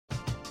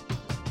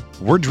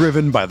We're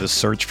driven by the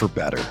search for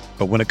better.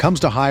 But when it comes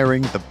to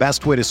hiring, the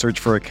best way to search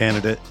for a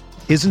candidate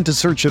isn't to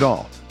search at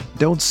all.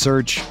 Don't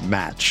search,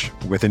 match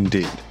with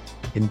Indeed.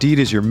 Indeed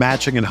is your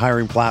matching and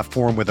hiring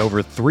platform with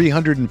over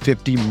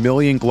 350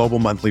 million global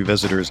monthly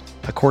visitors,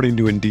 according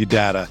to Indeed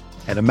data,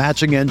 and a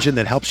matching engine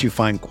that helps you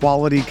find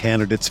quality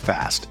candidates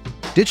fast.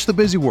 Ditch the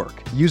busy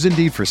work. Use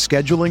Indeed for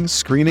scheduling,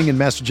 screening, and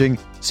messaging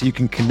so you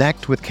can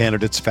connect with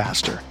candidates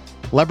faster.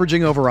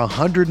 Leveraging over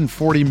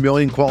 140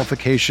 million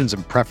qualifications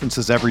and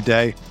preferences every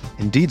day,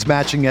 Indeed's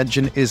matching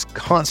engine is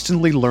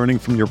constantly learning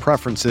from your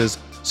preferences,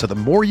 so the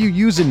more you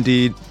use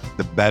Indeed,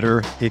 the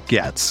better it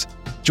gets.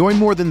 Join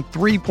more than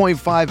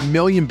 3.5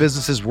 million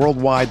businesses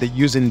worldwide that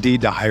use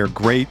Indeed to hire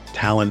great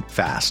talent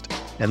fast.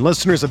 And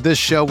listeners of this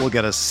show will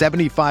get a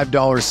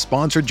 $75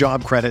 sponsored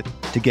job credit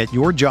to get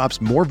your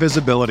jobs more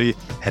visibility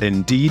at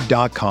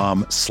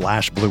Indeed.com/Blue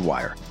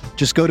Wire.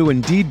 Just go to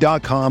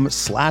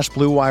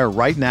Indeed.com/Blue Wire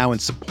right now and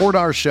support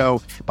our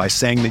show by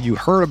saying that you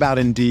heard about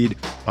Indeed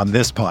on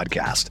this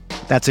podcast.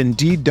 That's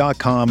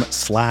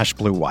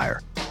Indeed.com/Blue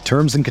Wire.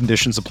 Terms and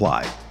conditions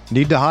apply.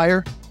 Need to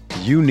hire?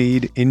 You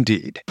need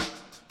Indeed.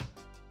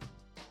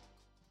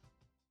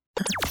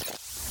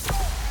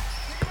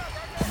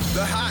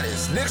 The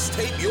hottest Knicks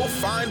tape you'll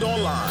find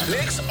online.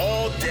 Knicks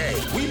all day.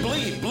 We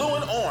bleed blue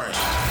and orange.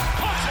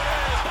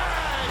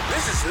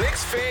 This is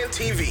Knicks Fan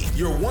TV,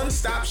 your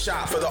one-stop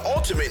shop for the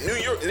ultimate New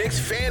York Knicks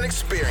fan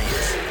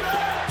experience.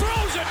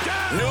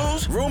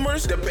 News,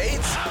 rumors,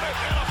 debates,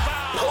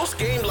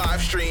 post-game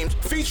live streams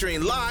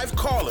featuring live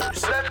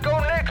callers. Let's go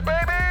Knicks,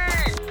 baby!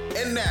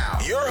 And now,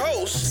 your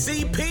host,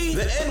 CP,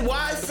 the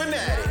NY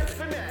Fanatic.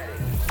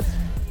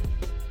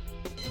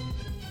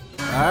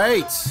 All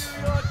right,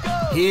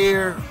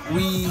 here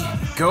we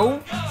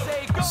go.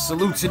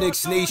 Salute to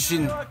Knicks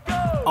Nation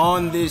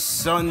on this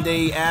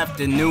Sunday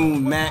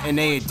afternoon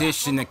matinee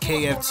edition of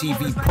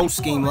KFTV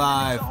Postgame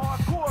Live,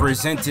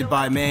 presented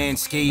by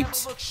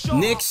Manscaped.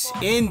 Knicks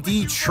in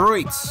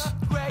Detroit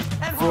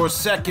for a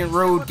second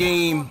road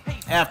game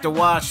after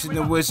watching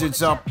the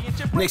Wizards up.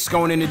 Knicks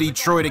going into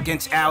Detroit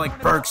against Alec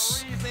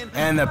Burks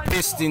and the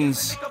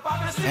Pistons.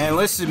 And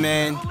listen,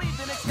 man,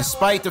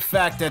 despite the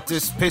fact that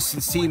this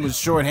Pistons team was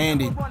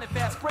shorthanded,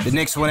 the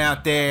Knicks went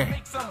out there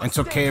and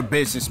took care of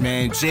business,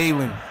 man.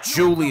 Jalen,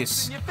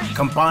 Julius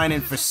combining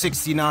for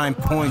 69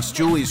 points.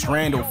 Julius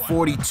Randle,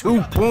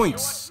 42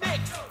 points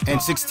and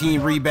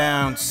 16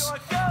 rebounds.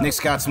 Knicks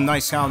got some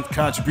nice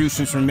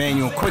contributions from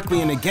Emmanuel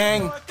Quickley and the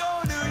gang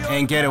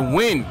and get a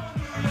win.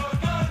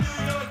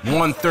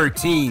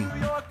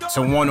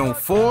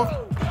 113-104.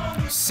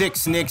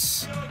 6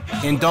 Knicks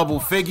in double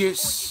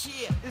figures.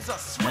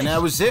 And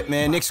that was it,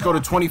 man. Knicks go to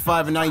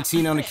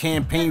 25-19 on the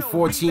campaign,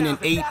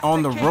 14-8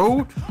 on the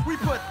road,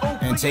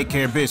 and take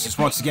care of business.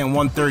 Once again,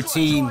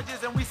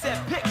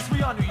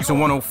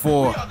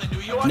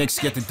 113-104. Knicks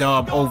get the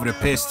dub over the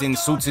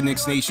Pistons. Salute to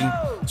Knicks Nation.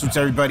 Salute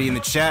to everybody in the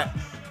chat.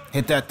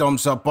 Hit that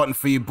thumbs up button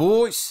for your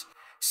boys.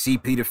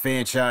 CP the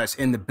franchise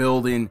in the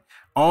building.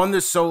 On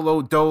the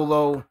Solo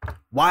Dolo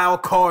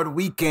Wild Card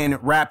Weekend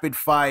Rapid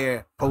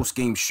Fire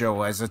post-game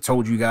show. As I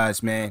told you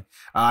guys, man,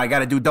 I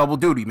got to do double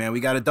duty, man. We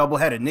got a double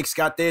header. Knicks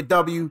got their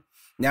W.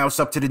 Now it's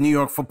up to the New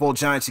York Football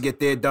Giants to get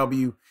their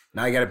W.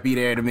 Now I got to be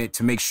there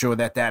to make sure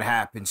that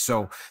happens.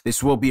 So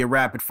this will be a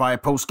rapid fire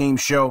post-game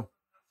show.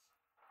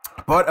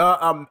 But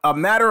a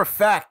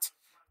matter-of-fact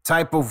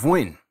type of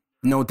win,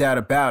 no doubt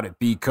about it.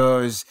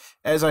 Because,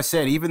 as I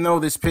said, even though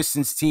this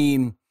Pistons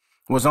team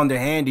was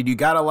underhanded, you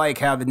got to like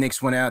how the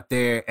Knicks went out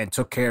there and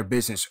took care of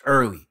business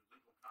early.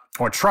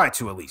 Or tried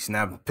to, at least.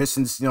 Now, the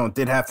Pistons,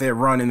 did have their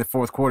run in the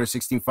fourth quarter,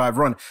 16-5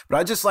 run. But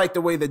I just like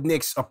the way the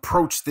Knicks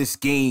approached this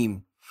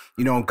game.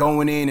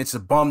 Going in, it's a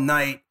bum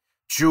night.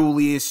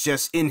 Julius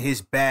just in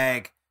his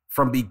bag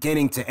from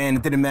beginning to end.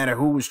 It didn't matter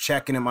who was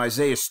checking him.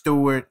 Isaiah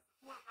Stewart,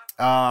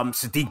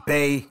 Sadiq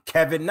Bey,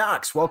 Kevin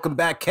Knox. Welcome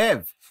back,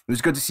 Kev. It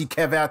was good to see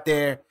Kev out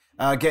there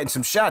getting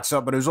some shots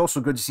up, but it was also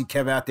good to see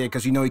Kev out there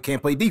because he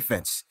can't play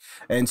defense.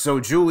 And so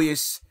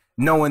Julius,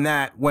 knowing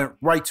that, went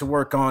right to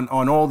work on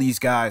all these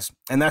guys.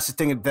 And that's the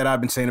thing that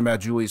I've been saying about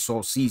Julius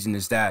all season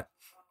is that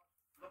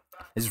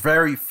there's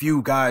very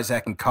few guys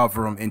that can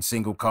cover him in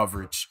single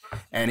coverage.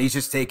 And he's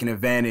just taking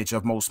advantage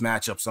of most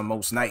matchups on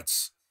most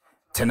nights.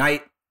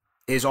 Tonight,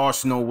 his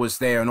arsenal was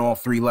there on all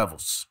three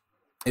levels.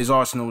 A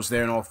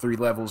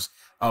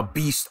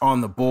beast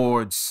on the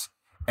boards.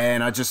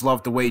 And I just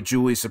love the way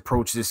Julius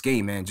approached this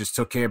game, man. Just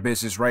took care of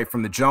business right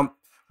from the jump.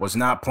 Was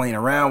not playing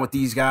around with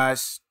these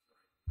guys.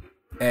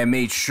 And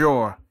made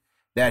sure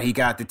that he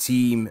got the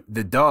team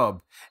the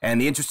dub.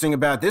 And the interesting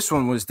about this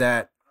one was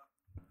that,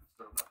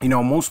 for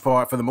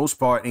the most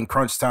part, in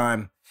crunch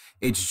time,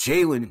 it's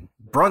Jalen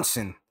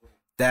Brunson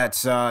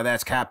that's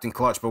Captain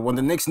Clutch. But when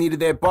the Knicks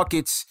needed their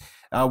buckets,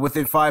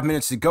 within 5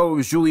 minutes to go, it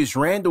was Julius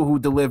Randle who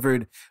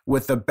delivered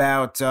with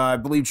about, I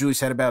believe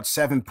Julius had about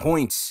 7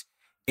 points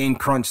in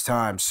crunch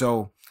time.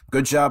 So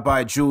good job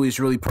by Julius,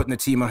 really putting the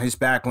team on his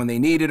back when they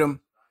needed him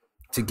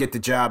to get the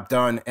job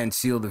done and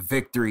seal the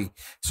victory.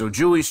 So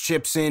Julius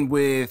chips in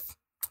with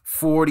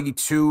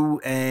 42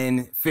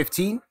 and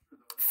 15,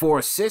 4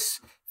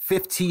 assists,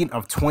 15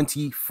 of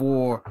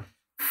 24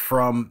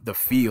 from the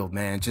field,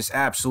 man. Just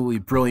absolutely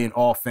brilliant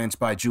offense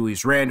by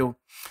Julius Randle.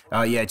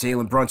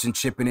 Jalen Brunson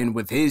chipping in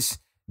with his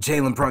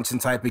Jalen Brunson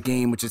type of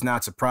game, which is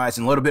not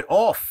surprising. A little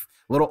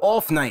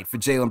off night for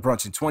Jalen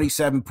Brunson.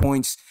 27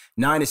 points,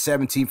 9 of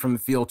 17 from the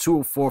field, 2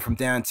 of 4 from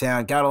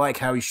downtown. Gotta like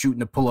how he's shooting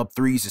the pull-up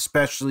threes,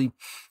 especially.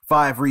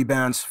 5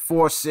 rebounds,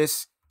 4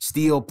 assists,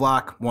 steal,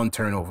 block, 1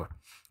 turnover.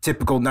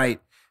 Typical night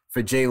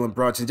for Jalen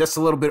Brunson. Just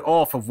a little bit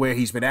off of where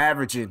he's been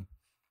averaging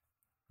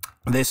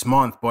this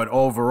month, but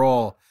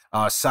overall,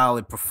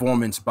 solid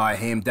performance by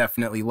him.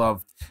 Definitely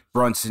loved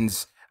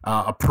Brunson's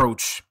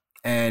approach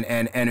and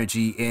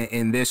energy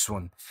in this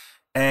one.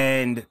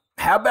 And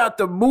how about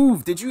the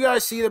move? Did you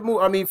guys see the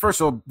move? I mean, first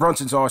of all,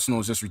 Brunson's arsenal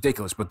is just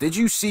ridiculous, but did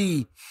you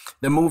see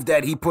the move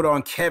that he put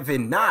on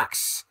Kevin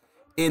Knox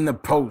in the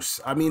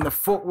post? I mean, the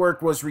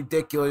footwork was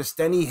ridiculous.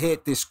 Then he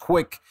hit this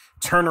quick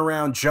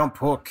turnaround jump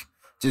hook,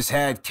 just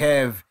had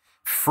Kev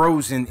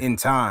frozen in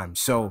time.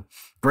 So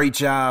great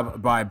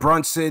job by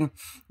Brunson.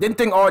 Didn't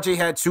think RJ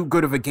had too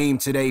good of a game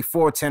today.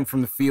 4-10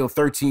 from the field,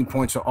 13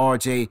 points for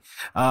RJ.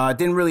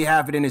 Didn't really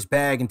have it in his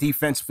bag, and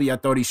defensively, I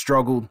thought he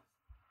struggled.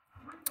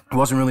 It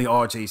wasn't really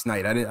RJ's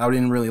night. I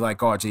didn't really like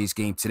RJ's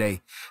game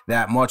today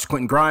that much.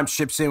 Quentin Grimes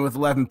chips in with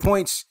 11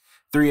 points,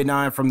 3 of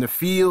 9 from the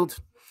field.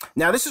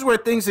 Now, this is where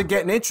things are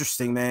getting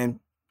interesting, man.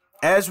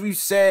 As we've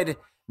said,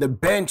 the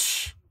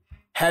bench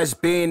has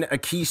been a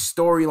key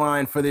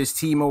storyline for this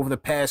team over the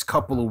past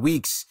couple of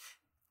weeks.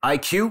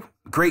 IQ,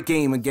 great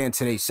game again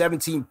today.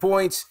 17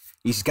 points.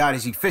 He's got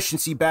his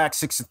efficiency back,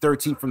 6 of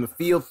 13 from the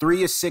field,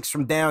 3 of 6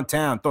 from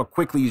downtown. Thought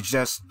quickly he's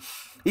just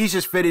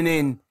fitting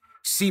in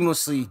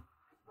seamlessly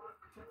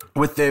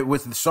with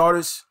the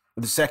starters,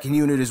 with the second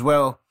unit as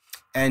well,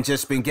 and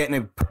just been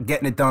getting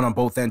it done on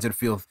both ends of the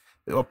field,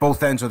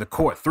 both ends of the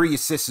court. 3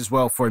 assists as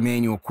well for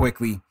Immanuel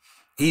Quickley.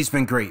 He's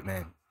been great,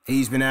 man.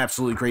 He's been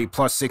absolutely great,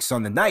 +6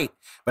 on the night.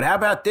 But how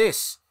about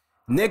this?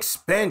 Knicks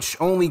bench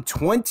only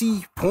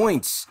 20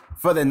 points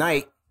for the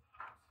night.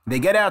 They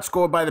get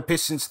outscored by the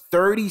Pistons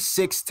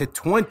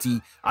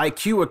 36-20.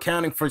 IQ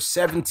accounting for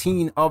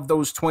 17 of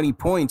those 20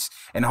 points,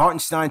 and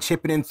Hartenstein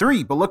chipping in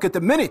 3. But look at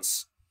the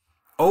minutes.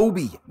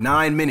 Obi,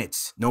 9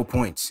 minutes, no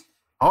points.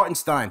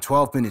 Hartenstein,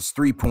 12 minutes,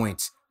 3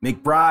 points.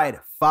 McBride,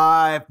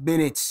 5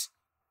 minutes,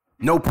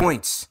 no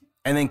points.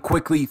 And then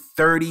Quickley,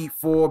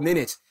 34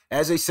 minutes.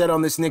 As I said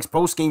on this Knicks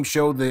postgame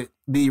show,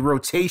 the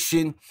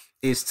rotation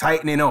is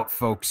tightening up,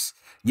 folks.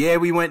 Yeah,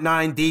 we went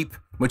 9 deep,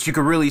 but you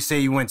could really say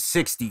you went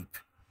 6 deep.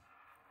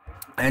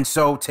 And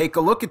so take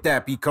a look at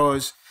that,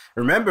 because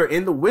remember,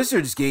 in the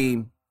Wizards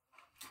game,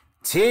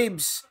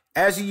 Tibbs,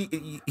 as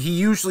he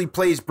usually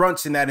plays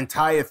Brunson that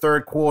entire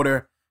third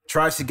quarter,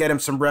 tries to get him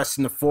some rest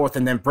in the fourth,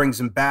 and then brings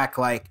him back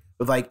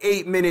with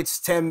 8 minutes,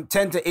 10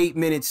 to 8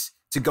 minutes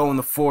to go in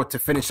the fourth to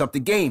finish up the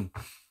game.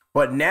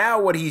 But now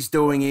what he's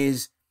doing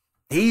is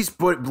he's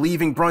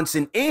leaving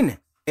Brunson in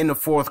the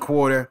fourth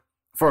quarter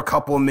for a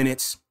couple of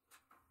minutes.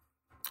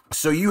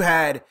 So you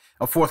had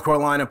a fourth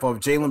quarter lineup of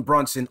Jalen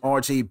Brunson,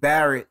 RJ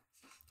Barrett,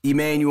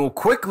 Immanuel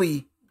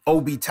Quickley,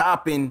 Obi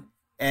Toppin,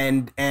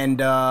 and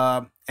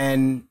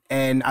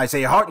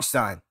Isaiah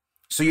Hartenstein.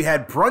 So you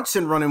had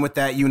Brunson running with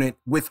that unit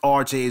with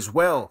RJ as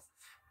well.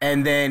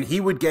 And then he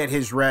would get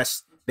his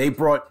rest. They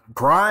brought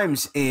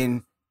Grimes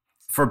in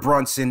for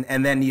Brunson,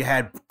 and then you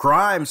had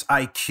Grimes,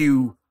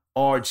 IQ,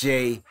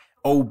 RJ,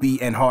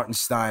 Obi, and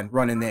Hartenstein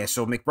running there.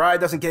 So McBride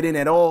doesn't get in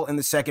at all in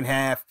the second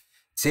half.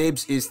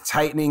 Tibbs is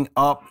tightening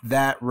up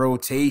that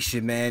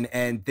rotation, man.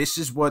 And this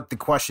is what the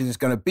question is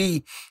going to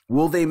be.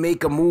 Will they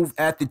make a move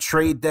at the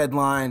trade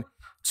deadline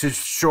to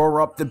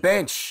shore up the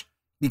bench?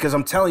 Because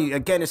I'm telling you,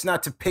 again, it's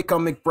not to pick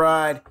on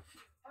McBride.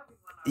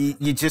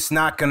 You're just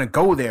not going to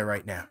go there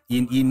right now.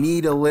 You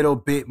need a little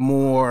bit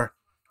more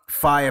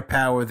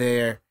firepower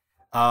there.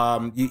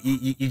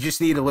 You just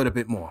need a little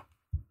bit more.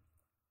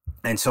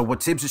 And so what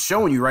Tibbs is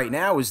showing you right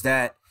now is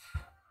that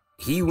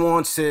he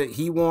wants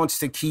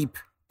to keep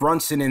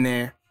Brunson in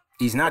there.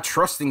 He's not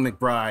trusting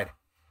McBride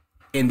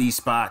in these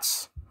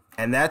spots.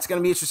 And that's going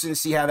to be interesting to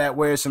see how that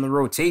wears in the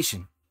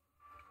rotation.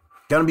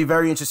 Going to be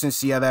very interesting to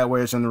see how that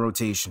wears in the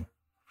rotation.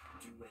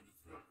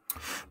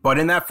 But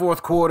in that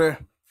fourth quarter,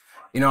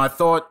 I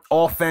thought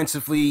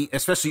offensively,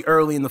 especially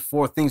early in the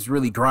fourth, things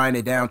really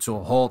grinded down to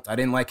a halt. I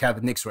didn't like how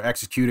the Knicks were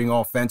executing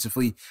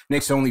offensively.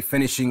 Knicks only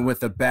finishing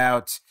with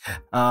about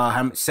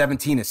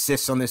 17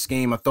 assists on this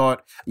game. I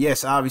thought,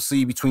 yes,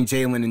 obviously between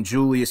Jalen and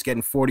Julius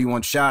getting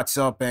 41 shots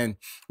up and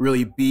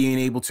really being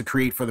able to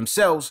create for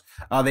themselves,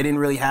 they didn't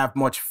really have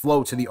much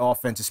flow to the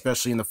offense,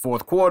 especially in the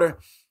fourth quarter.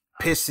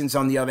 Pistons,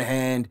 on the other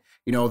hand,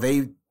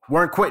 they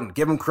weren't quitting.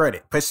 Give them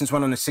credit. Pistons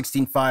went on a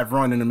 16-5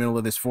 run in the middle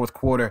of this fourth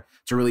quarter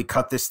to really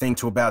cut this thing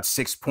to about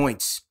 6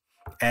 points.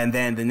 And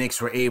then the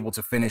Knicks were able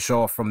to finish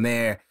off from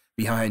there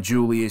behind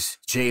Julius,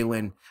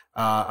 Jalen,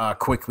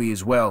 Quickley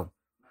as well.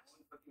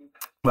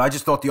 But I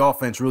just thought the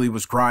offense really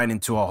was grinding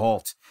to a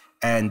halt.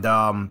 And,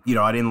 I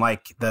didn't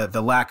like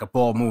the lack of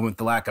ball movement,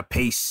 the lack of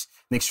pace.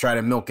 Knicks tried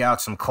to milk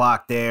out some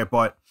clock there.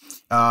 But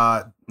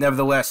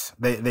nevertheless,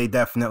 they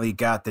definitely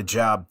got the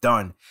job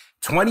done.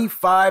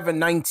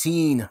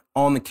 25-19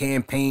 on the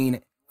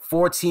campaign,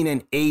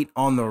 14-8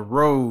 on the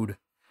road.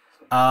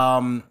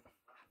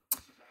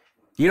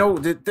 You know,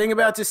 the thing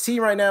about this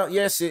team right now,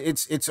 yes,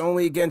 it's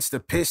only against the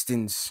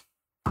Pistons.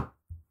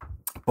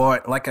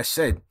 But like I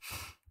said,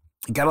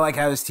 you got to like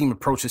how this team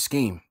approached this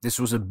game. This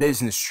was a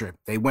business trip.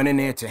 They went in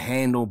there to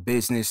handle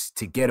business,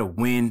 to get a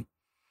win.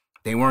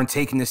 They weren't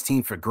taking this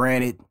team for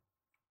granted.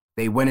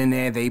 They went in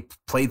there, they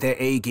played their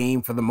A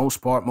game for the most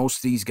part, most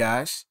of these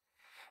guys.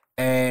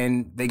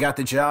 And they got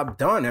the job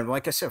done. And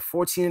like I said,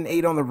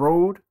 14-8 on the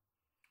road.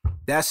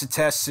 That's a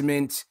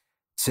testament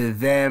to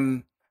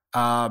them,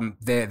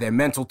 their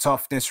mental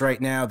toughness right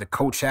now. The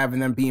coach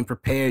having them being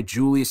prepared.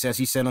 Julius, as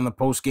he said on the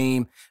post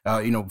game,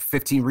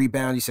 15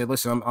 rebounds. He said,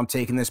 "Listen, I'm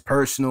taking this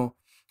personal.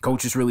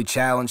 Coach is really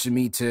challenging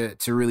me to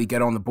really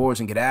get on the boards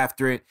and get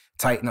after it,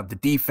 tighten up the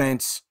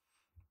defense."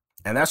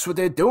 And that's what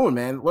they're doing,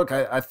 man. Look,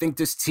 I think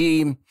this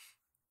team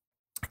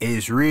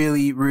is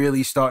really,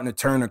 really starting to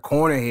turn a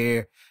corner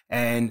here,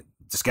 and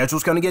the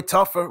schedule's going to get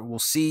tougher. We'll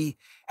see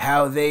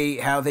how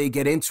they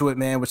get into it,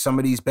 man, with some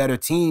of these better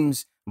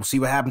teams. We'll see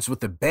what happens with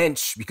the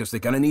bench, because they're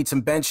going to need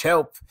some bench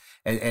help,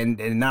 and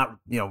not,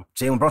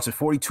 Jalen Brunson,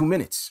 42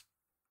 minutes.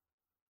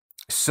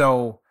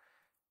 So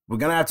we're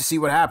going to have to see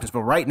what happens.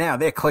 But right now,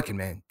 they're clicking,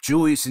 man.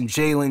 Julius and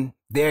Jalen,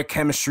 their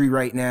chemistry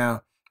right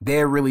now,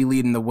 they're really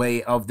leading the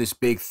way of this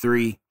big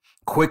three.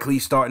 Quickly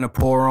starting to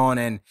pour on,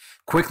 and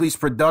Quickly's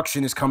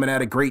production is coming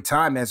at a great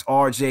time as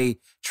RJ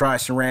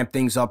tries to ramp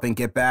things up and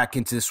get back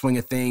into the swing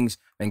of things,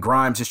 and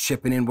Grimes is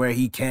chipping in where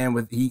he can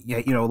with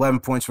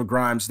 11 points for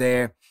Grimes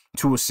there,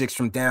 2 of 6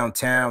 from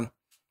downtown.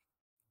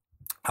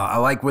 I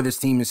like where this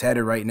team is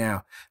headed right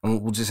now,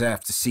 and we'll just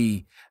have to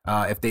see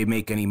if they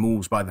make any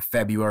moves by the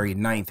February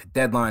 9th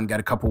deadline. Got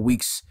a couple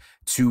weeks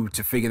to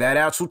figure that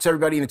out. So to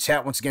everybody in the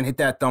chat, once again, hit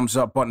that thumbs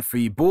up button for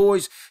you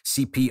boys.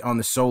 CP on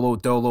the Solo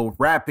Dolo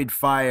rapid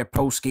fire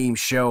post-game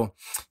show.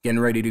 Getting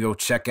ready to go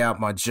check out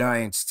my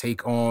Giants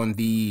take on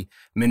the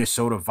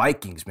Minnesota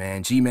Vikings,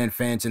 man. G-Man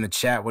fans in the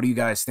chat, what are you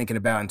guys thinking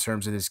about in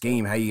terms of this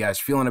game? How you guys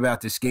feeling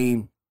about this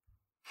game?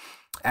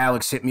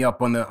 Alex hit me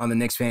up on the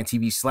Knicks Fan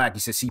TV Slack. He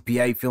said, "CP,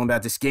 how you feeling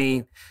about this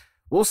game?"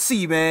 We'll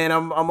see, man.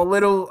 I'm a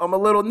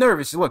little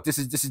nervous. Look, this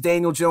is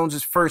Daniel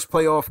Jones' first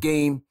playoff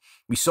game.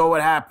 We saw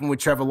what happened with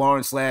Trevor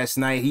Lawrence last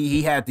night.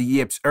 He had the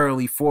yips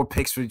early, 4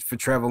 picks for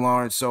Trevor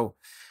Lawrence. So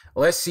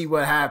let's see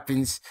what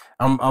happens.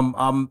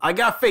 I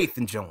got faith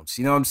in Jones.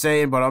 You know what I'm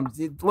saying? But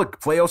look,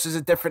 playoffs is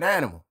a different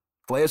animal.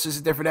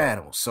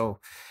 So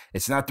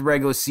it's not the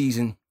regular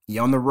season.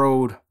 You're on the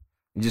road.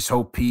 You just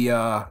hope he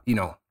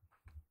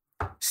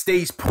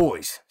stays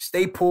poised.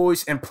 Stay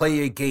poised and play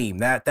your game.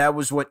 That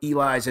was what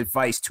Eli's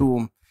advice to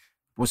him,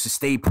 was to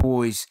stay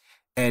poised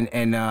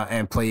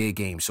and play your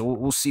game. So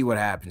we'll see what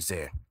happens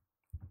there.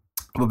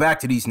 But back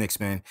to these Knicks,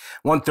 man.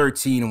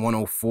 113 and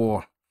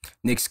 104.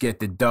 Knicks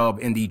get the dub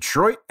in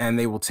Detroit, and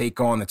they will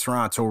take on the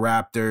Toronto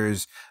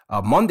Raptors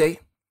Monday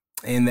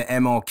in the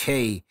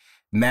MLK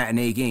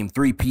matinee game,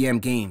 3 p.m.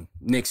 game.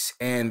 Knicks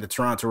and the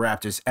Toronto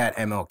Raptors at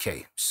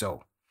MLK.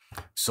 So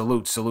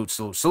salute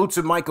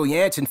to Michael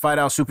Yanton,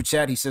 $5 super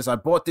chat. He says, "I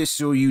bought this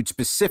so you'd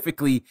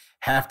specifically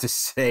have to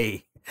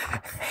say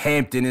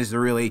Hampton is the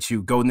real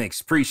HU. Go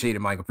Knicks." Appreciate it,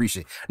 Michael.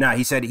 Appreciate it. Nah,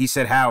 he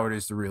said Howard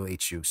is the real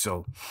HU.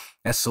 So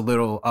that's a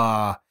little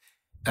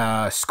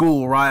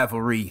school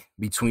rivalry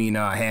between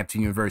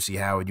Hampton University,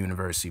 Howard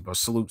University. But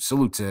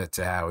salute to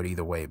Howard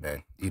either way,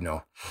 man.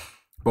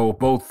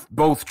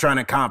 Both trying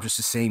to accomplish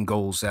the same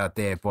goals out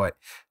there, but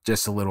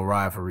just a little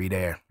rivalry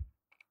there.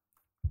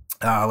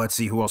 Let's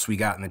see who else we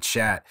got in the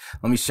chat.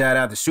 Let me shout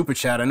out the super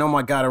chat. I know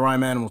my guy, the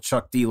Rhyme Animal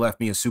Chuck D, left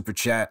me a super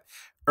chat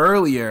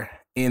earlier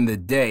in the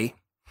day.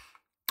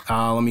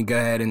 Let me go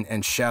ahead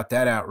and shout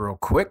that out real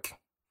quick.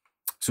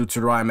 So to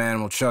the Rhyme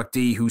Animal Chuck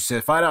D, who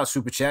said, $5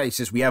 super chat. He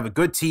says, "We have a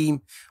good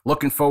team.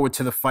 Looking forward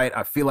to the fight.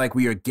 I feel like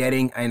we are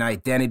getting an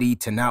identity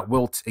to not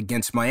wilt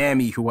against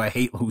Miami, who I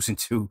hate losing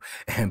to,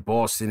 and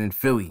Boston and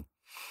Philly."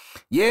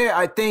 Yeah,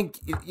 I think,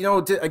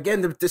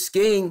 again, this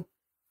game,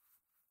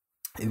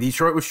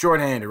 Detroit was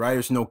shorthanded, right?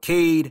 There's no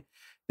Cade.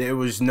 There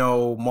was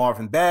no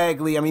Marvin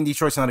Bagley. I mean,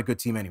 Detroit's not a good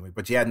team anyway,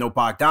 but you had no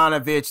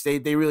Bogdanovich.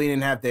 They really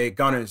didn't have their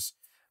gunners.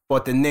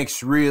 But the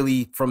Knicks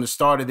really, from the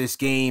start of this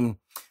game,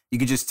 you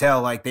could just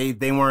tell, like,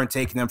 they weren't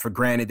taking them for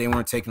granted. They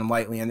weren't taking them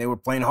lightly, and they were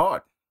playing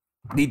hard.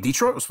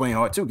 Detroit was playing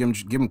hard, too.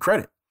 Give them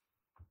credit.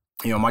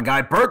 My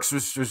guy Burks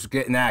was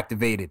getting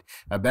activated.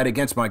 I bet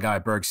against my guy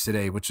Burks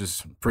today, which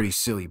is pretty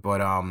silly.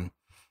 But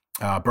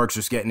Burks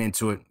was getting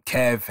into it.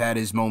 Kev had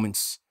his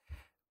moments.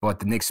 But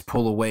the Knicks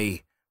pull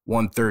away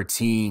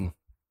 113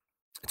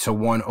 to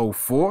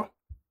 104.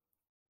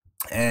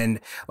 And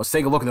let's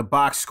take a look at the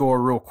box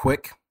score real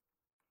quick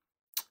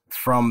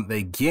from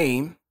the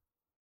game.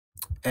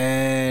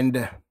 And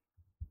a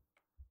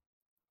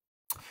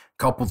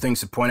couple things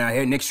to point out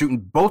here. Knicks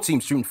both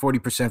teams shooting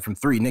 40% from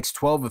three. Knicks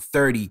 12 of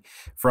 30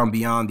 from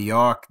beyond the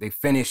arc. They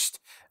finished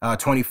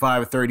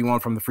 25 of 31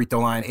 from the free throw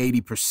line,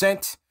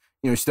 80%.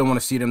 you still want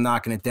to see them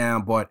knocking it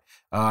down, but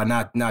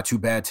not too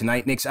bad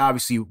tonight. Knicks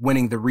obviously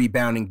winning the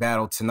rebounding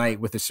battle tonight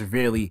with a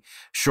severely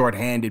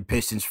shorthanded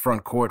Pistons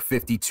front court,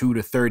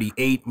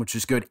 52-38, which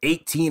is good.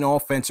 18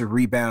 offensive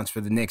rebounds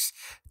for the Knicks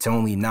to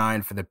only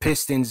 9 for the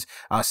Pistons.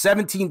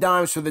 17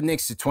 dimes for the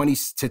Knicks to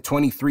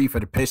 23 for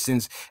the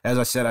Pistons. As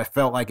I said, I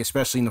felt like,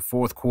 especially in the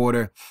fourth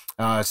quarter,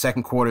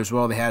 second quarter as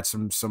well, they had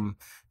some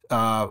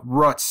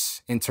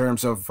ruts in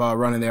terms of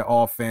running their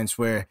offense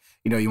where,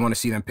 you want to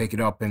see them pick it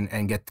up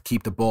and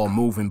keep the ball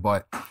moving.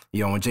 But,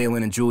 when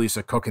Jalen and Julius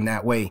are cooking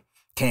that way,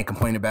 can't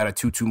complain about it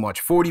too much.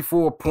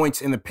 44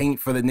 points in the paint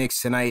for the Knicks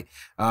tonight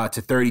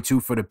to 32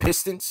 for the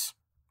Pistons.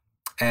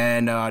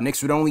 And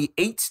Knicks with only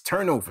 8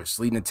 turnovers,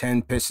 leading to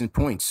 10 Piston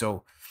points.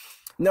 So,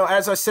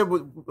 as I said,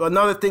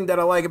 another thing that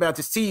I like about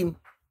this team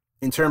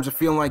in terms of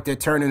feeling like they're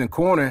turning the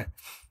corner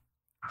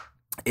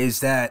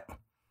is that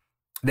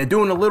they're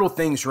doing the little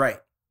things right.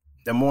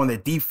 They're more on their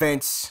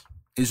defense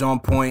is on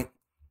point.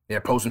 Their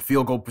opposing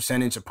field goal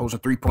percentage, opposing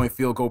three-point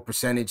field goal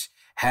percentage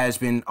has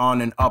been on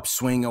an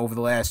upswing over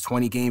the last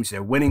 20 games.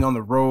 They're winning on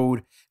the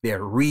road.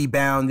 They're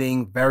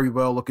rebounding very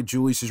well. Look at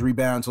Julius's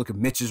rebounds. Look at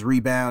Mitch's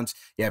rebounds.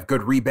 You have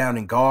good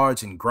rebounding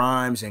guards and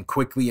Grimes and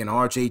Quickly and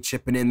RJ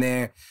chipping in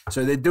there.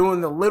 So they're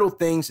doing the little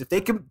things. If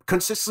they can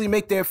consistently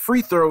make their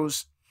free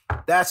throws,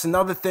 that's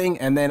another thing.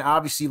 And then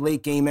obviously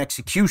late game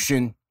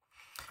execution.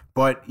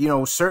 But,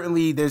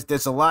 certainly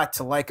there's a lot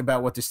to like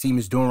about what this team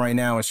is doing right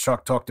now, as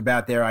Chuck talked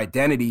about their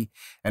identity,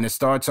 and it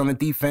starts on the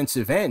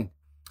defensive end.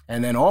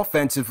 And then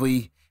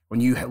offensively,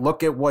 when you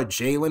look at what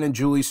Jalen and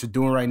Julius are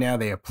doing right now,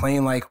 they are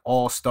playing like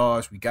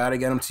all-stars. We got to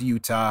get them to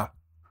Utah.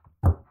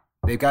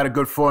 They've got a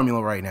good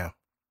formula right now.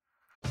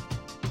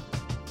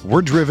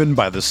 We're driven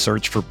by the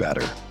search for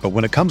better. But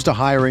when it comes to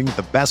hiring,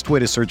 the best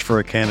way to search for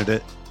a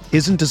candidate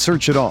isn't to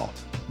search at all.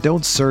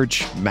 Don't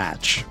search,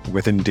 match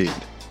with Indeed.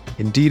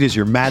 Indeed is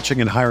your matching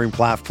and hiring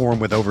platform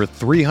with over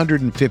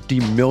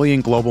 350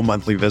 million global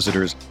monthly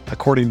visitors,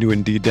 according to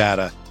Indeed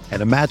data,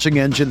 and a matching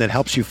engine that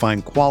helps you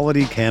find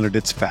quality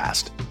candidates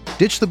fast.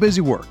 Ditch the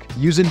busy work.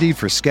 Use Indeed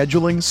for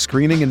scheduling,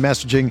 screening, and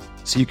messaging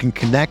so you can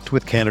connect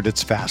with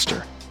candidates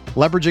faster.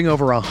 Leveraging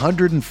over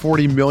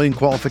 140 million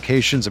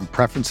qualifications and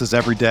preferences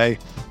every day,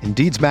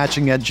 Indeed's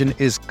matching engine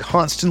is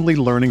constantly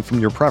learning from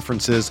your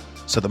preferences,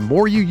 so the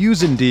more you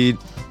use Indeed,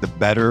 the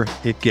better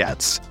it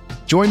gets.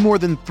 Join more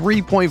than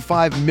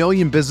 3.5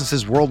 million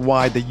businesses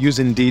worldwide that use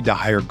Indeed to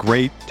hire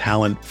great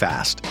talent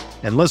fast.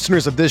 And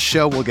listeners of this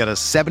show will get a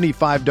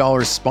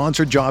 $75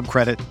 sponsored job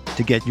credit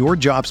to get your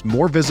jobs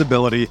more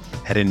visibility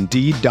at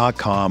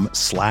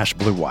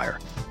Indeed.com/Blue Wire.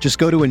 Just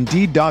go to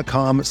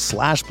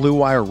Indeed.com/Blue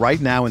Wire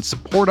right now and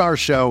support our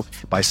show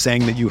by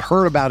saying that you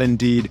heard about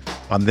Indeed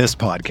on this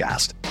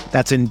podcast.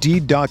 That's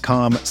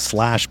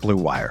Indeed.com/Blue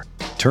Wire.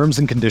 Terms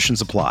and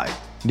conditions apply.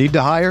 Need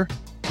to hire?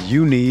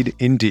 You need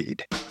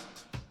Indeed.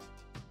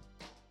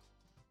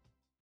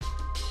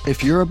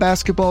 If you're a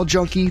basketball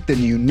junkie, then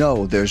you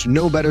know there's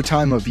no better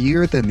time of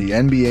year than the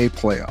NBA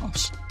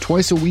playoffs.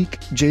 Twice a week,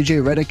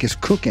 JJ Redick is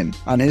cooking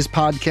on his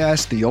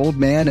podcast, The Old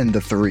Man and the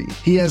Three.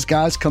 He has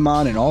guys come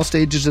on in all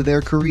stages of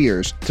their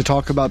careers to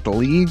talk about the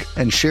league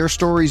and share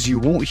stories you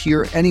won't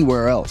hear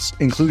anywhere else,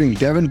 including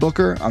Devin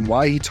Booker on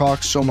why he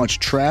talks so much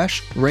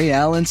trash, Ray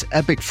Allen's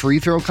epic free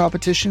throw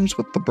competitions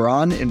with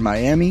LeBron in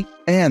Miami,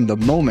 and the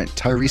moment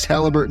Tyrese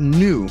Halliburton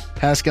knew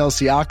Pascal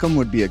Siakam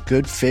would be a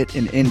good fit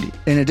in Indy.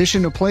 In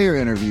addition to player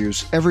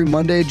interviews, every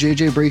Monday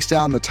JJ breaks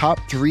down the top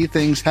 3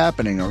 things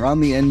happening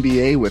around the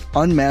NBA with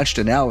unmatched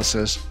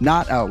analysis,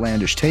 not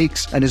outlandish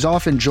takes, and is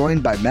often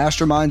joined by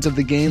masterminds of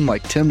the game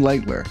like Tim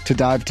Legler to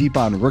dive deep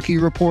on rookie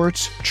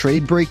reports,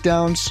 trade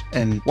breakdowns,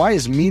 and why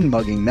is mean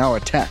mugging now a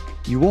tech?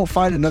 You won't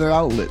find another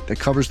outlet that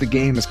covers the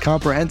game as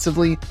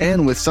comprehensively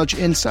and with such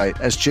insight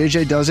as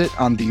JJ does it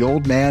on The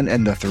Old Man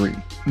and the Three.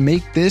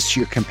 Make this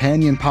your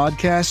companion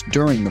podcast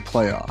during the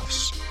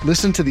playoffs.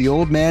 Listen to The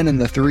Old Man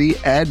and the Three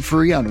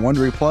ad-free on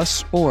Wondery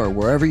Plus or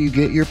wherever you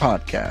get your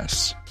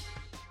podcasts.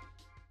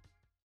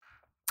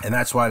 And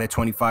that's why they're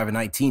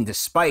 25-19,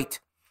 despite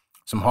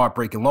some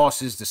heartbreaking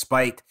losses,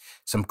 despite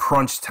some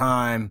crunch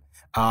time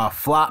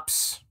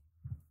flops.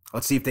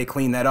 Let's see if they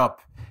clean that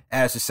up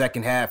as the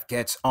second half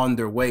gets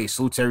underway.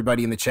 Salute to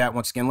everybody in the chat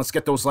once again. Let's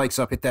get those likes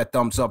up. Hit that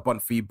thumbs up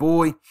button for you,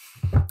 boy.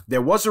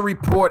 There was a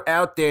report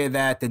out there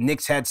that the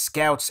Knicks had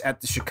scouts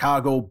at the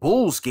Chicago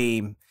Bulls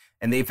game,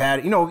 and they've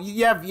had,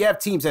 you have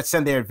teams that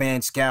send their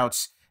advanced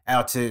scouts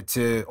out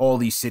to all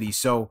these cities.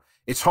 So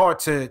it's hard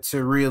to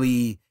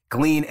really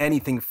glean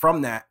anything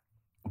from that.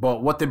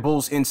 But what the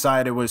Bulls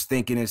insider was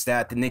thinking is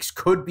that the Knicks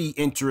could be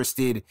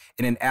interested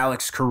in an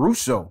Alex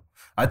Caruso.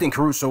 I think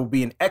Caruso will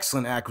be an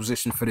excellent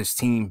acquisition for this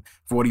team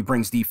for what he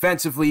brings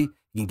defensively.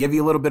 He can give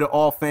you a little bit of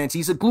offense.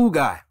 He's a glue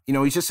guy.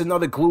 He's just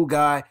another glue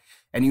guy.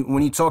 And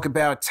when you talk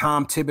about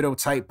Tom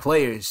Thibodeau-type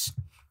players,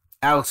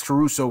 Alex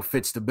Caruso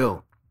fits the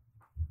bill.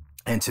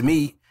 And to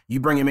me, you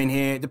bring him in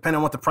here, depending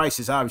on what the price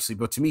is, obviously,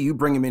 but to me, you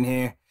bring him in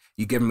here,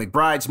 you give him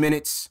McBride's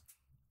minutes,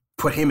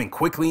 put him in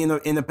quickly in the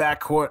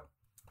backcourt,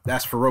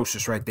 That's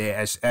ferocious right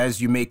there.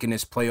 As you're making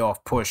this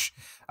playoff push,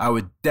 I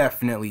would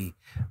definitely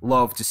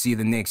love to see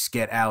the Knicks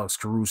get Alex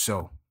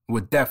Caruso.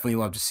 Would definitely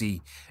love to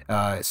see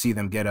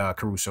them get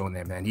Caruso in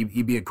there, man.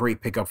 He'd be a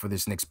great pickup for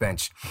this Knicks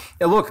bench.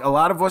 And look, a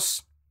lot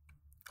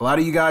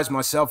of you guys,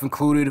 myself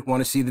included,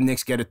 want to see the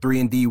Knicks get a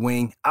 3-and-D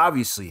wing.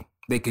 Obviously,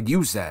 they could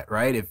use that,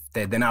 right? If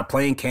they're not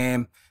playing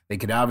Cam, they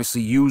could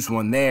obviously use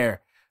one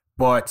there.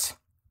 But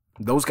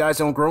those guys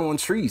don't grow on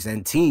trees.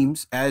 And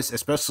teams,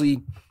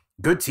 especially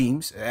good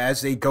teams,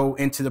 as they go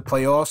into the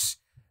playoffs,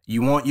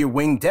 you want your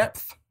wing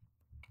depth.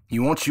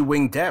 You want your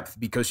wing depth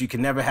because you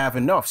can never have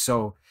enough.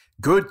 So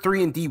good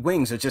 3-and-D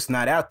wings are just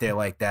not out there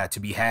like that to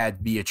be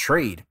had via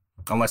trade,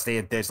 unless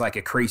there's like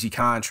a crazy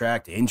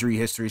contract, injury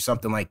history,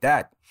 something like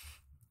that.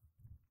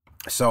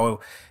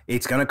 So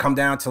it's going to come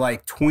down to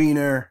like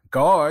tweener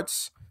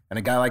guards, and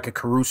a guy like a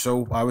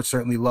Caruso, I would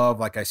certainly love.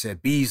 Like I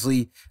said,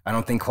 Beasley. I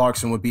don't think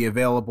Clarkson would be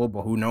available,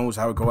 but who knows?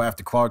 I would go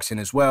after Clarkson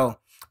as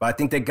well. But I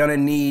think they're going to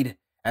need,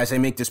 as they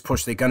make this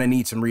push, they're going to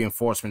need some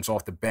reinforcements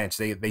off the bench.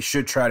 They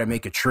should try to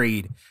make a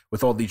trade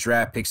with all these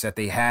draft picks that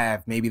they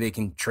have. Maybe they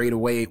can trade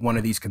away one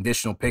of these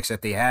conditional picks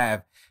that they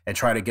have and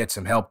try to get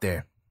some help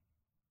there.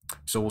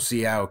 So we'll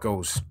see how it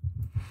goes.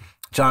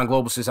 John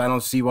Global says, I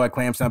don't see why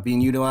Cam's not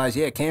being utilized.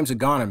 Yeah, Cam's a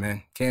goner,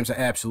 man. Cam's an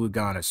absolute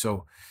goner.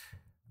 So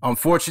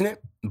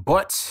unfortunate,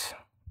 but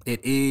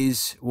it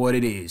is what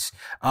it is.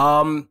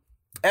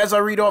 As I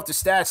read off the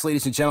stats,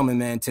 ladies and gentlemen,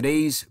 man,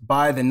 today's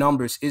By the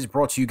Numbers is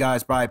brought to you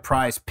guys by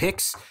Prize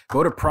Picks.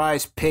 Go to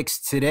Prize Picks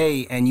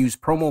today and use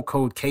promo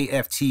code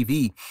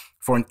KFTV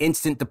for an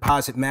instant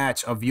deposit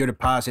match of your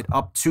deposit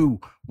up to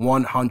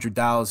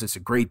 $100. It's a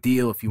great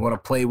deal. If you want to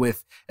play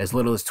with as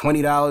little as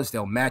 $20,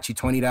 they'll match you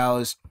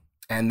 $20.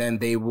 And then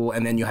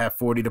you'll have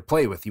 $40 to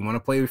play with. You want to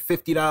play with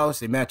 $50,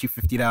 they match you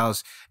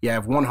 $50. You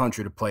have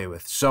 $100 to play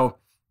with. So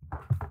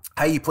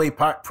how you play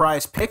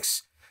Prize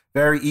Picks?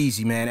 Very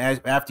easy, man.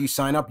 After you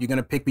sign up, you're going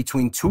to pick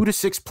between 2 to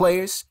 6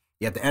 players.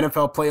 You have the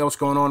NFL playoffs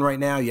going on right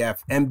now. You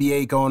have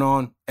NBA going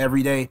on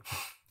every day.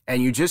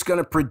 And you're just going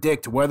to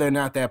predict whether or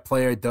not that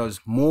player does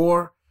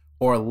more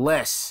or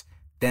less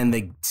than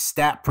the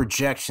stat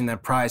projection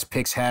that Prize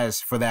Picks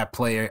has for that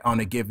player on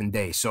a given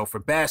day. So for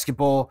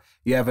basketball,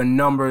 you have a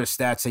number of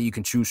stats that you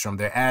can choose from.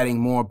 They're adding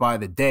more by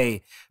the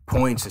day.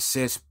 Points,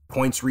 assists,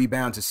 points,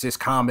 rebounds, assist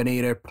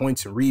combinator,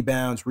 points and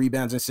rebounds,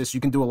 assists.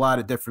 You can do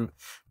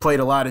play it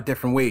a lot of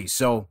different ways.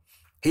 So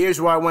here's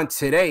where I went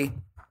today.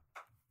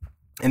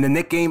 In the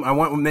Knick game, I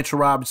went with Mitchell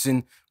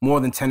Robinson,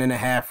 more than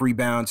 10.5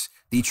 rebounds.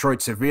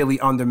 Detroit severely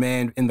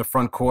undermanned in the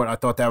front court. I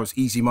thought that was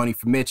easy money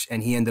for Mitch,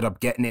 and he ended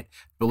up getting it.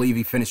 I believe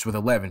he finished with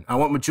 11. I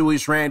went with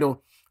Julius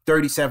Randle,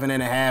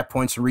 37.5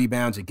 points and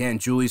rebounds. Again,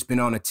 Julius been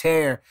on a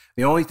tear.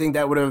 The only thing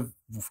that would have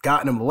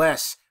gotten him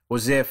less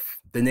was if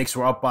the Knicks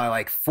were up by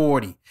like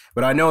 40.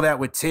 But I know that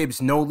with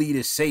Tibbs, no lead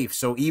is safe.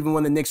 So even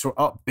when the Knicks were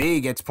up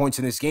big at points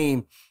in this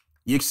game,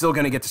 you're still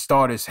going to get the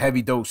starters,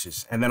 heavy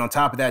doses. And then on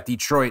top of that,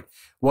 Detroit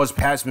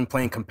has been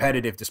playing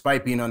competitive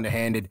despite being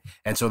underhanded.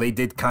 And so they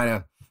did kind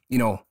of,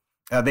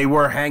 they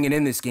were hanging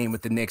in this game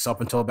with the Knicks up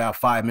until about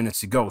 5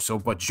 minutes to go.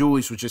 But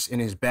Julius was just in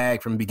his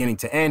bag from beginning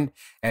to end,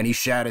 and he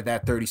shattered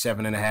that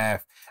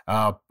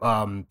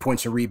 37.5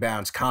 points and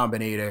rebounds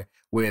combinator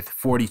with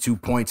 42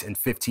 points and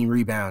 15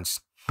 rebounds.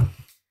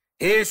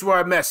 Here's where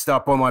I messed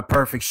up on my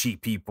perfect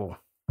sheet, people.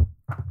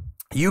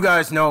 You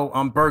guys know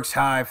I'm Burks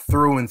Hive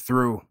through and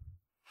through.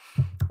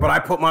 But I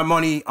put my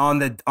money on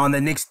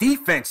the Knicks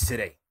defense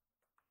today.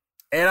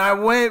 And I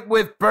went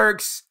with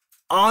Burks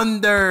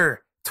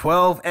under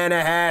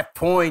 12.5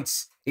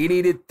 points. He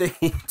needed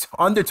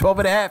under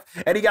 12.5,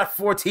 and he got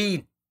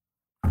 14.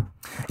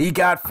 He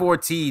got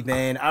 14,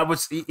 man.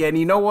 And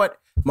you know what?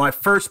 My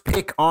first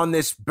pick on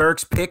this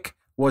Burks pick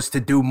was to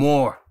do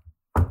more.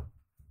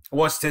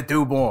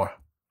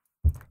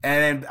 And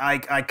then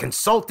I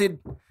consulted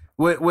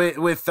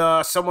with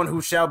someone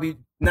who shall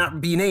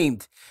not be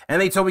named,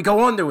 and they told me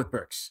go under with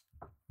Burks.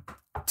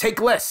 Take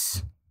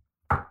less.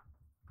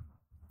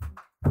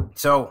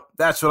 So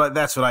that's what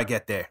I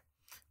get there.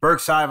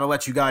 Burks Hive, I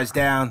let you guys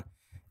down,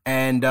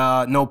 and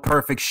no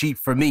perfect sheet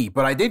for me.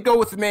 But I did go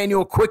with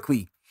Emmanuel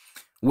Quickley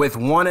with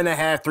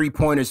 1.5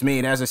 3-pointers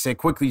made. As I said,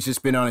 Quickley's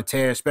just been on a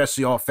tear,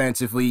 especially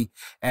offensively,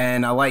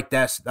 and I like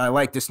this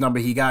number.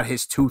 He got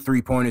his 2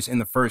 3-pointers in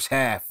the first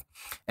half.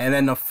 And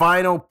then the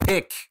final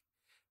pick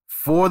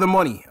for the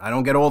money. I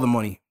don't get all the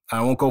money.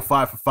 I won't go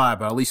 5 for 5,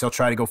 but at least I'll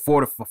try to go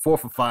 4 for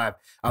 5.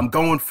 I'm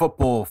going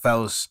football,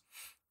 fellas.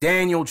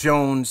 Daniel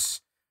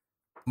Jones,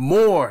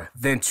 more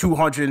than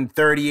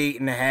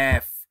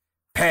 238.5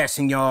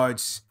 passing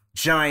yards.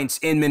 Giants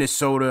in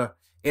Minnesota.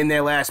 In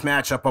their last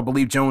matchup, I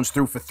believe Jones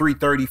threw for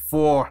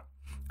 334.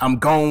 I'm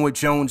going with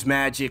Jones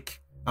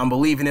Magic. I'm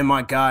believing in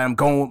my guy. I'm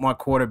going with my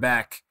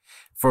quarterback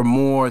for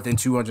more than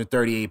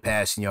 238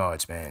 passing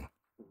yards, man.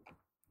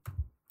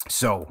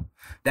 So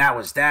that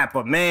was that.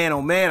 But man,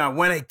 oh man, I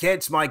went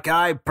against my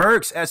guy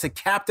Burks as the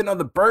captain of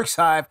the Burks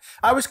Hive.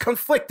 I was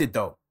conflicted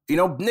though.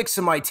 Knicks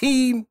are my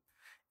team.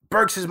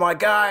 Burks is my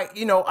guy.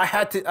 You know,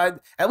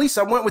 at least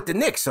I went with the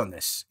Knicks on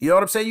this. You know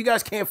what I'm saying? You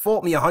guys can't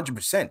fault me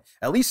 100%.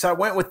 At least I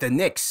went with the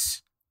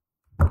Knicks.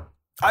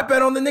 I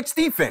bet on the Knicks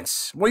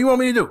defense. What do you want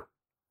me to do?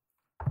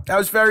 I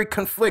was very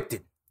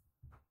conflicted.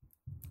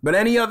 But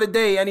any other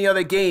day, any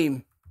other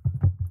game,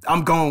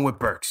 I'm going with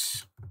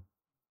Burks.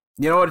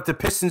 You know what? If the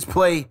Pistons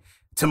play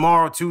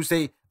tomorrow,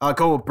 Tuesday, I'll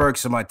go with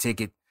Burks on my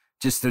ticket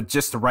just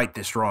to right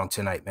this wrong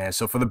tonight, man.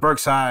 So for the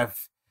Burks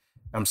Hive,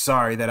 I'm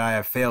sorry that I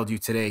have failed you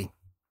today.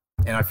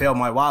 And I failed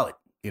my wallet.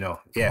 You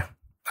know, yeah.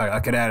 I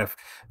could add a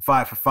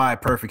 5 for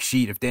 5 perfect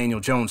sheet if Daniel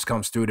Jones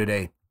comes through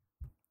today.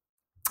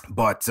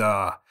 But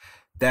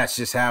that's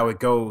just how it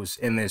goes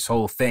in this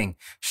whole thing.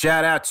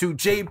 Shout out to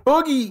Jay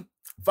Boogie.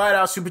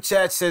 $5 Super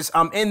Chat says,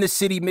 I'm in the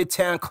city,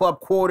 Midtown Club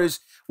Quarters.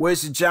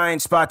 Where's the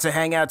Giant spot to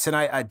hang out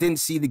tonight? I didn't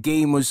see the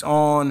game was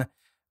on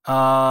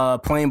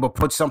playing, but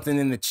put something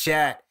in the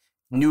chat.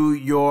 New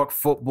York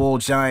Football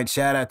Giants.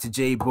 Shout out to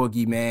Jay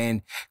Boogie,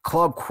 man.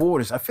 Club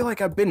Quarters. I feel like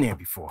I've been there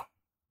before.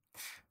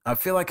 I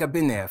feel like I've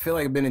been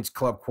in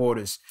Club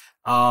Quarters.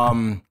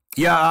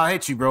 Yeah, I'll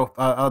hit you, bro.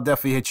 I'll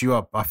definitely hit you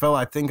up.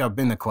 I think I've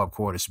been to Club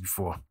Quarters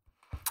before.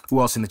 Who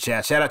else in the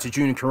chat? Shout out to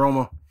Junior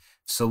Caroma.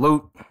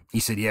 Salute. He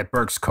said, yeah,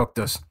 Burks cooked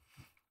us.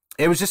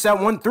 It was just that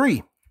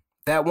 1-3.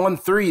 That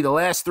 1-3, the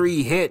last 3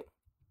 he hit,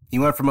 he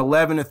went from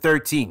 11 to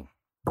 13.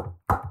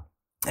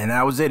 And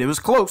that was it. It was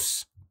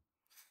close.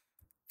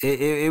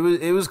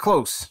 It was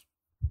close.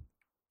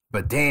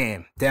 But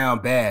damn, down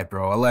bad,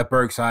 bro. I let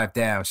Burks Hive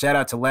down. Shout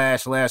out to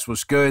Lash. Lash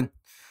was good.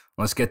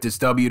 Let's get this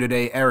W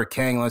today. Eric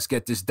Kang, let's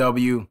get this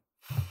W.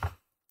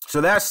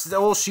 So that's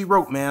all she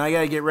wrote, man. I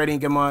got to get ready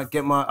and get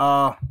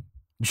my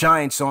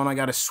Giants on. I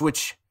got to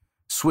switch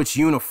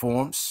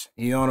uniforms.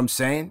 You know what I'm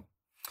saying?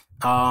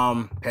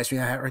 Pass me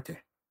that hat right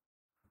there.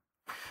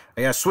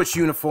 I got to switch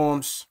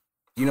uniforms.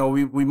 You know,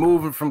 we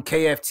moving from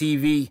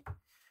KFTV.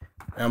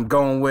 I'm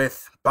going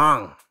with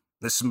bang.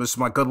 This is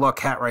my good luck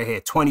hat right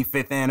here.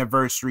 25th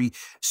anniversary,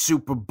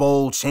 Super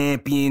Bowl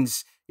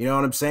champions. You know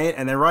what I'm saying?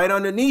 And then right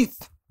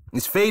underneath,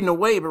 it's fading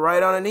away, but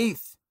right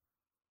underneath,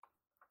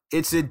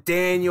 it's a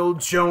Daniel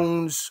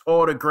Jones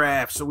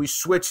autograph. So we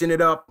switching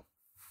it up.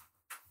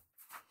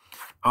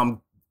 I'm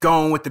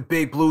going with the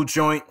big blue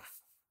joint.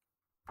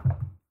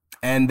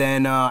 And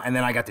then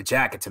I got the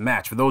jacket to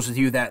match. For those of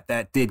you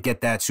that did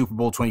get that Super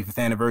Bowl 25th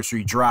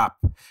anniversary drop,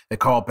 the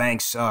Carl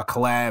Banks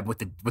collab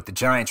with the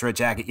Giants red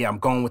jacket. Yeah, I'm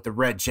going with the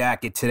red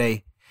jacket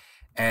today,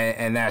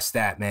 and that's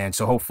that, man.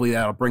 So hopefully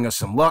that'll bring us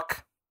some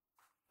luck.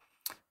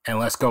 And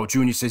let's go.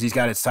 Junior says he's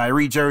got his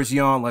Tyree jersey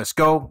on. Let's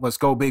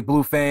go, Big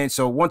Blue fan.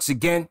 So once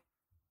again,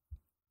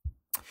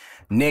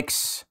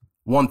 Knicks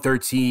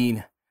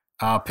 113,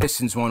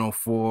 Pistons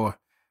 104.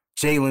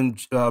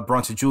 Jalen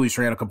Brunson, Julius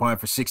Randle combined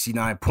for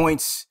 69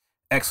 points.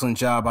 Excellent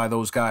job by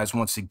those guys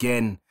once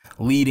again,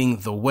 leading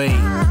the way.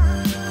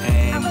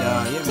 And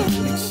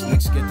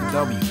Knicks get the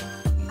W.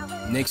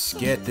 Knicks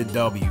get the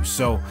W.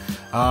 So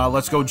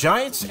let's go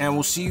Giants, and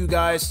we'll see you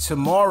guys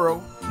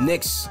tomorrow.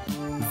 Knicks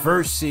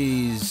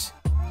versus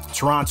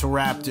Toronto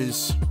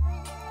Raptors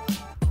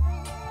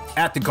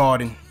at the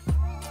Garden.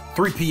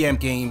 3 p.m.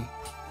 game.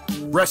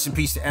 Rest in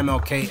peace to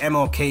MLK.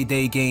 MLK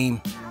Day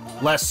game.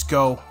 Let's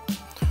go.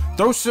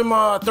 Throw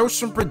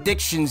some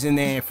predictions in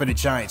there for the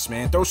Giants,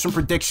 man. Throw some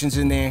predictions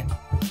in there.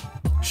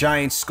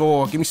 Giants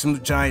score. Give me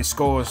some Giants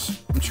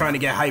scores. I'm trying to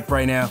get hype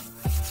right now.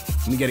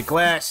 Let me get a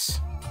glass,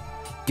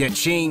 get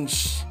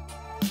change,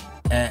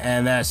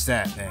 and that's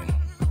that, man.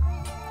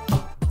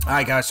 All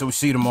right, guys. So we'll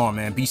see you tomorrow,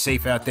 man. Be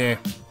safe out there.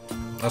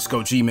 Let's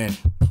go, G-Men.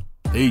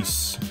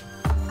 Peace.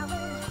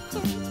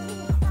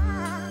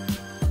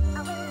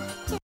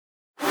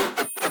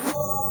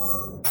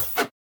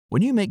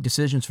 When you make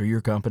decisions for your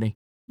company,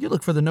 you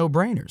look for the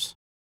no-brainers.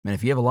 And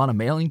if you have a lot of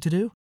mailing to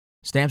do,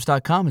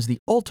 Stamps.com is the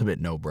ultimate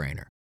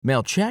no-brainer.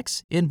 Mail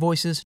checks,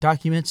 invoices,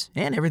 documents,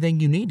 and everything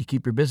you need to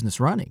keep your business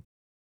running.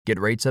 Get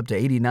rates up to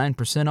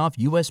 89% off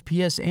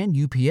USPS and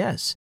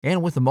UPS.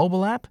 And with the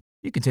mobile app,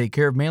 you can take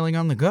care of mailing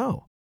on the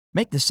go.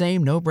 Make the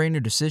same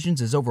no-brainer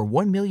decisions as over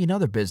 1 million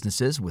other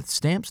businesses with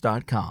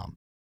Stamps.com.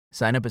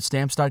 Sign up at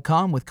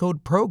Stamps.com with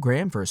code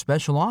PROGRAM for a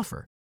special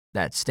offer.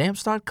 That's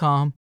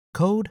Stamps.com,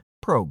 code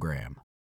PROGRAM.